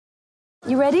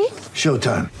You ready?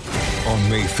 Showtime. On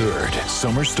May 3rd,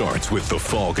 summer starts with The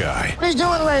Fall Guy. Let's do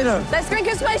it later. Let's drink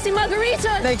a spicy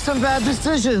margarita. Make some bad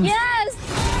decisions. Yes!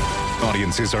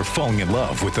 Audiences are falling in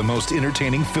love with the most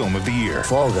entertaining film of the year.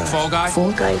 Fall Guy. Fall Guy?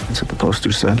 Fall guy. That's what the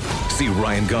poster said. See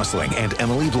Ryan Gosling and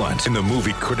Emily Blunt in the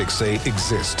movie critics say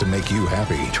exists to make you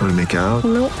happy. Trying to make it out?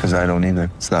 Nope. Because I don't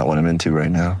either. It's not what I'm into right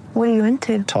now. What are you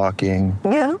into? Talking.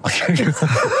 Yeah.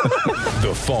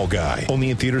 The Fall Guy.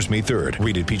 Only in theaters May 3rd.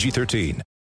 Rated PG-13.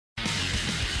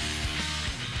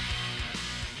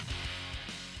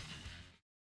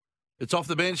 It's off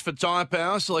the bench for Tyre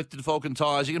Power, selected Falcon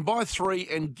tyres. You can buy 3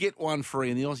 and get 1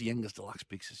 free. And the Aussie Angus Deluxe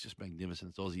picks is just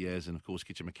magnificent. It's Aussie As and, of course,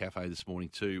 Kitchen McCafe this morning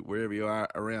too, wherever you are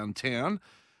around town.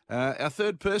 Our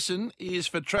third person is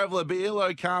for Traveller Beer,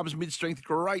 low carbs, mid-strength,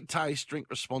 great taste. Drink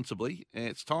responsibly.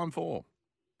 It's time for...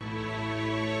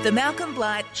 The Malcolm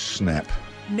Blight Snap.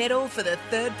 Medal for the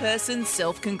third person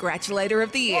self-congratulator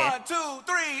of the year. 1, 2,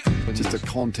 3. Just a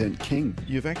content king.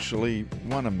 You've actually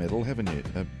won a medal, haven't you?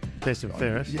 Best and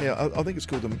fairest. Yeah, I think it's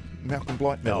called the Malcolm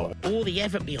Blight Medal. All the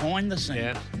effort behind the scenes.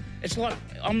 Yeah. It's like,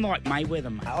 I'm like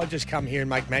Mayweather, mate. I'll just come here and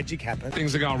make magic happen.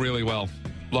 Things are going really well.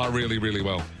 Like, really, really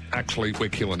well. Actually, we're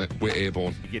killing it. We're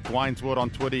airborne. You get Dwayne's Word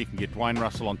on Twitter. You can get Dwayne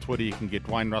Russell on Twitter. You can get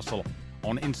Dwayne Russell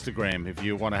on Instagram if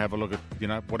you want to have a look at,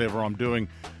 whatever I'm doing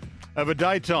over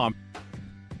daytime.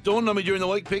 Dawned on me during the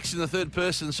week, picks in the third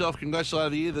person self-congratulator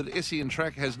of the year, that SEN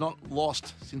Track has not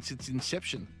lost since its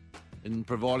inception in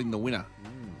providing the winner.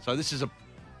 So this is an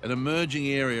emerging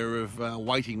area of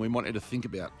weighting we might need to think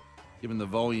about, given the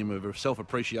volume of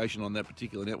self-appreciation on that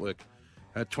particular network.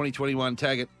 2021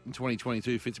 Taggart, in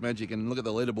 2022 Fitzmagic, and look at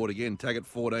the leaderboard again. Taggart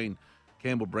 14,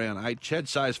 Campbell Brown 8, Chad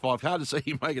Sayers 5. Hard to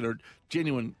see him making a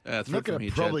genuine threat Not from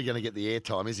here, probably going to get the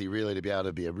airtime, is he really, to be able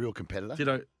to be a real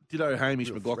competitor? Ditto Hamish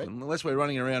McLaughlin. Unless we're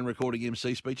running around recording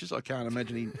MC speeches, I can't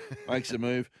imagine he makes a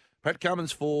move. Pat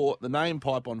Cummins 4, the name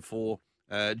pipe on 4,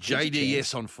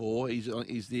 JDS on 4. He's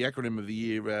the acronym of the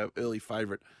year, early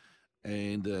favourite.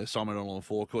 And Simon Donald on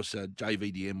 4. Of course,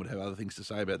 JVDM would have other things to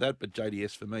say about that, but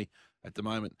JDS for me at the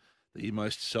moment, the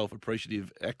most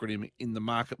self-appreciative acronym in the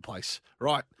marketplace.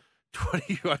 Right,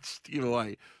 20 votes to give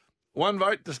away. 1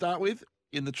 vote to start with.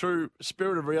 In the true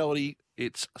spirit of reality,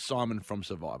 it's Simon from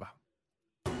Survivor.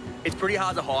 It's pretty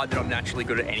hard to hide that I'm naturally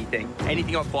good at anything.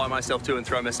 Anything I apply myself to and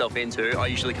throw myself into, I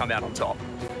usually come out on top.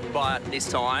 But this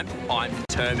time, I'm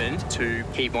determined to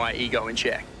keep my ego in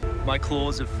check. My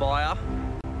claws of fire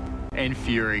and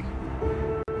fury.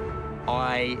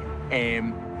 I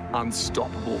am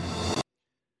unstoppable.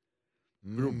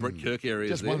 Real Brett Kirk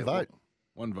areas Just there. 1 vote.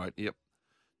 1 vote, yep.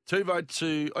 2 votes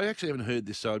to, I actually haven't heard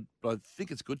this, but I think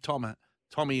it's good.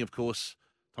 Tommy, of course,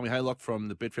 Tommy Haylock from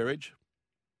the Betfair Edge.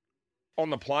 On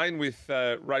the plane with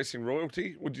Racing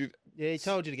Royalty, would you? Yeah, he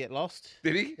told you to get lost.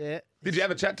 Did he? Yeah. Did you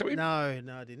have a chat to him? No,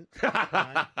 I didn't.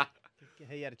 No.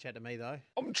 He had a chat to me though.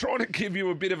 I'm trying to give you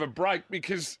a bit of a break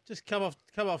because Just come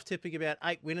off tipping about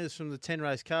 8 winners from the 10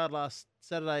 race card last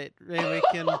Saturday at Randwick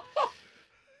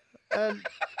and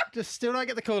just still don't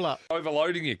get the call up.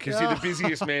 overloading you because you're the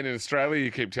busiest man in Australia.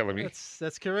 You keep telling me.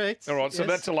 That's correct. All right, so Yes.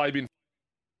 that's a lay bin.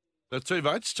 That's 2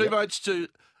 votes. 2 votes to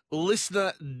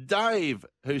listener Dave,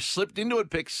 who slipped into it,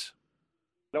 picks.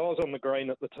 I was on the green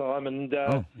at the time, and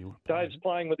Dave's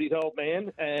playing with his old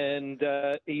man, and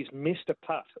he's missed a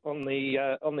putt on the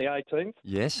 18th.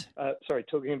 Yes. Sorry,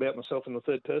 talking about myself in the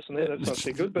third person there. That's not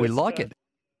too good. But, We like it.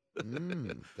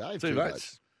 Dave, 2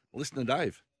 votes. Listener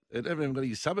Dave. They haven't even got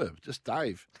his suburb, just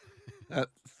Dave.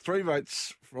 3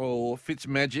 votes for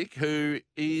Fitzmagic, who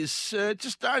is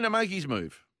just starting to make his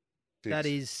move. That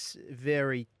is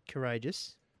very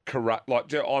courageous. Correct.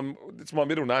 It's my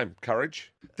middle name,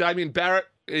 Courage. Damien Barrett.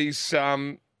 He's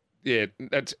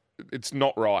it's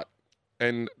not right,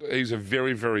 and he's a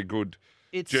very, very good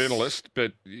journalist.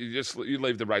 But you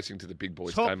leave the racing to the big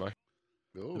boys, Damo.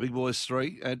 The big boys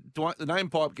 3. The name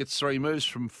pipe gets 3 moves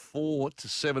from 4 to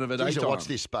 7 of a daytime. Watch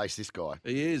this space, this guy.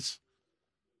 He is.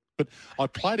 But I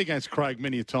played against Craig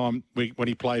many a time when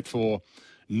he played for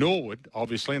Norwood,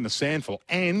 obviously, in the Sandful.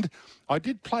 And I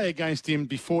did play against him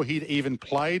before he'd even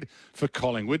played for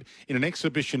Collingwood in an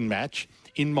exhibition match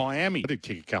in Miami. I did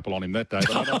kick a couple on him that day,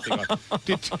 but I don't think I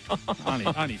did.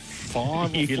 Only 5 or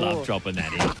 4. You love dropping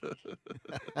that in.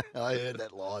 I heard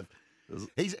that live.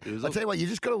 I'll tell you what, you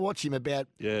just got to watch him about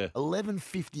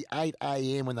 11:58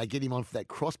 a.m. when they get him on for that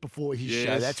cross before his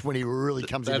show. That's when he really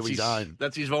comes into his own.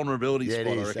 That's his vulnerability spot,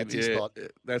 I reckon. That's his spot.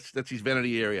 That's his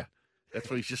vanity area. That's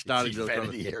when he's just starting to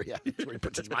vanity area. That's where he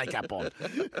puts his makeup on.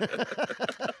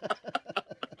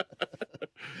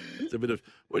 It's a bit of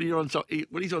when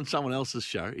he's on someone else's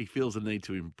show, he feels the need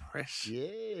to impress.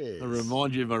 Yes. I'll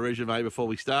remind you of my resume before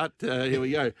we start. Here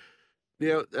we go.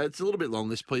 Now, it's a little bit long,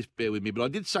 this, please bear with me, but I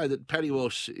did say that Paddy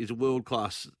Walsh is a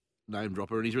world-class name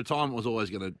dropper, and his retirement was always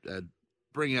going to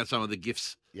bring out some of the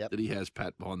gifts that he has,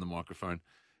 Pat, behind the microphone.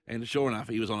 And sure enough,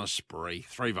 he was on a spree.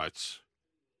 3 votes.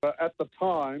 At the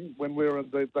time, when we were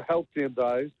in the halcyon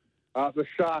days, the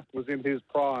Shark was in his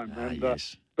prime. And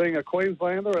being a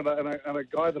Queenslander and a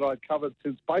guy that I'd covered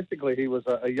since basically he was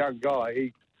a young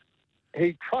guy,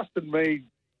 he trusted me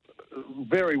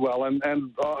very well, and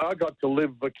I got to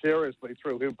live vicariously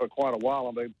through him for quite a while.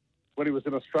 I mean, when he was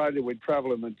in Australia, we'd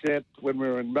travel in the jet. When we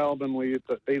were in Melbourne, we used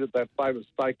to eat at that famous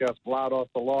steakhouse, Vlados,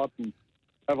 a lot, and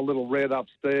have a little red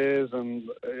upstairs. And,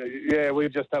 we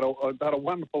just had a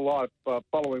wonderful life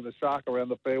following the Shark around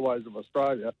the fairways of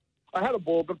Australia. I had a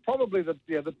ball, but probably the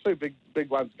 2 big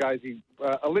ones, Gazy,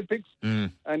 Olympics.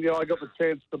 And, I got the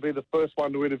chance to be the first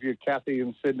one to interview Kathy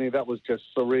in Sydney. That was just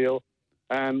surreal.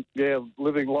 And,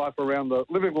 living life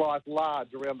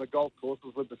large around the golf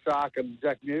courses with the Shark and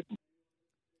Jack Newton.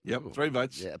 Yep, 3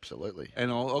 votes. Yeah, absolutely.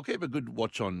 And I'll keep a good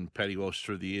watch on Paddy Walsh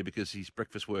through the year because his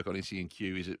breakfast work on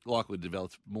SENQ is likely to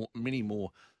develop many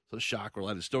more sort of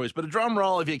Shark-related stories. But a drum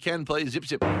roll, if you can, please. Zip,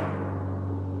 zip.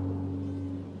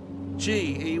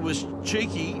 Gee, he was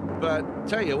cheeky, but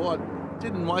tell you what,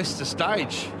 didn't waste a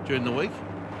stage during the week.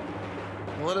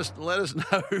 Let us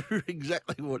know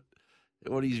exactly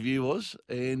what his view was.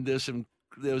 And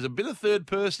there was a bit of third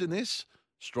person in this,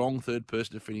 strong third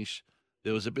person to finish.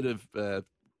 There was a bit of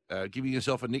giving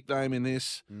yourself a nickname in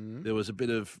this. There was a bit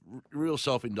of real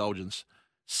self-indulgence.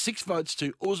 6 votes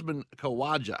to Usman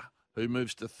Khawaja, who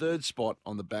moves to 3rd spot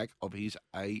on the back of his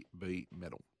AB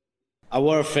medal. I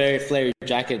wore a flary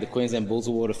jacket at the Queensland Bulls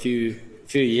Award a few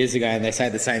years ago, and they say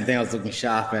the same thing. I was looking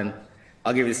sharp, and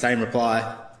I'll give you the same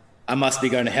reply. I must be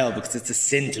going to hell because it's a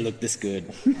sin to look this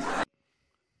good.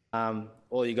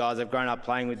 All you guys, I've grown up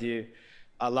playing with you.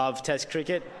 I love Test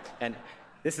cricket, and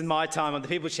this is my time. I'm the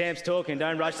People's Champs talking.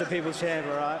 Don't rush the People's Champ,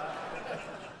 all right?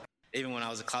 Even when I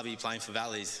was a clubby playing for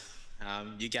Valleys,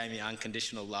 you gave me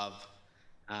unconditional love.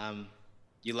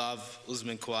 You love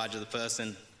Usman Khawaja, the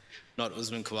person, not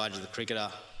Usman Khawaja, the cricketer.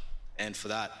 And for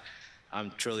that,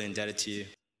 I'm truly indebted to you.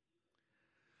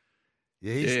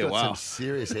 Yeah, he's got some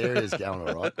serious areas going,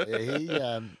 all right.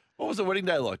 Yeah, what was the wedding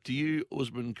day like? Do you,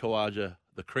 Usman Khawaja,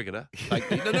 the cricketer?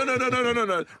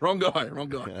 No. Wrong guy. I'm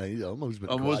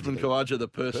Usman Khawaja, the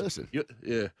person.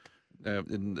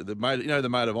 And the maid, the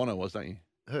maid of honour was, don't you?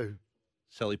 Who?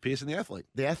 Sally Pearson, the athlete.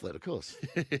 The athlete, of course.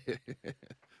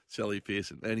 Sally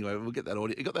Pearson. Anyway, we'll get that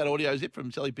audio. You got that audio zip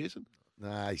from Sally Pearson?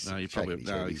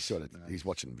 He's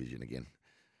watching Vision again.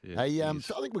 Yeah, hey,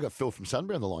 so I think we've got Phil from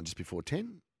Sunbury on the line just before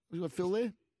 10. We've got Phil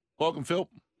there. Welcome, Phil.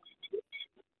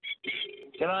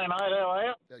 G'day, mate. How are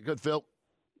you? Good, Phil.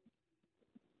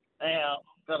 Now,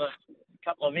 got a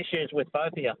couple of issues with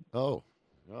both of you. Oh,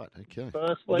 right, okay.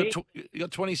 Firstly, you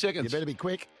got 20 seconds. You better be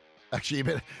quick. Actually, you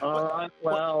better. All right.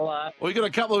 Well, you got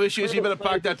a couple of issues. You better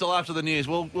park that till after the news.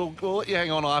 We'll let you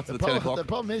hang on after the 10 o'clock. The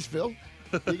problem is, Phil,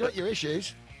 you got your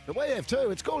issues, but we have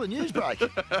too. It's called a news break.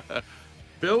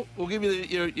 Phil, we'll give you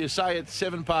your say at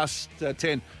 10 past.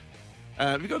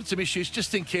 If you've got some issues,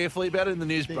 just think carefully about it in the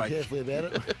news break. Think carefully about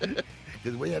it.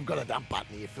 Because we have got a dump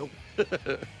button here, Phil.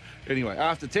 Anyway,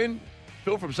 after 10,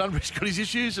 Phil from Sunbury's got his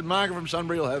issues and Margaret from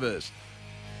Sunbury will have hers.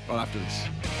 Right after this.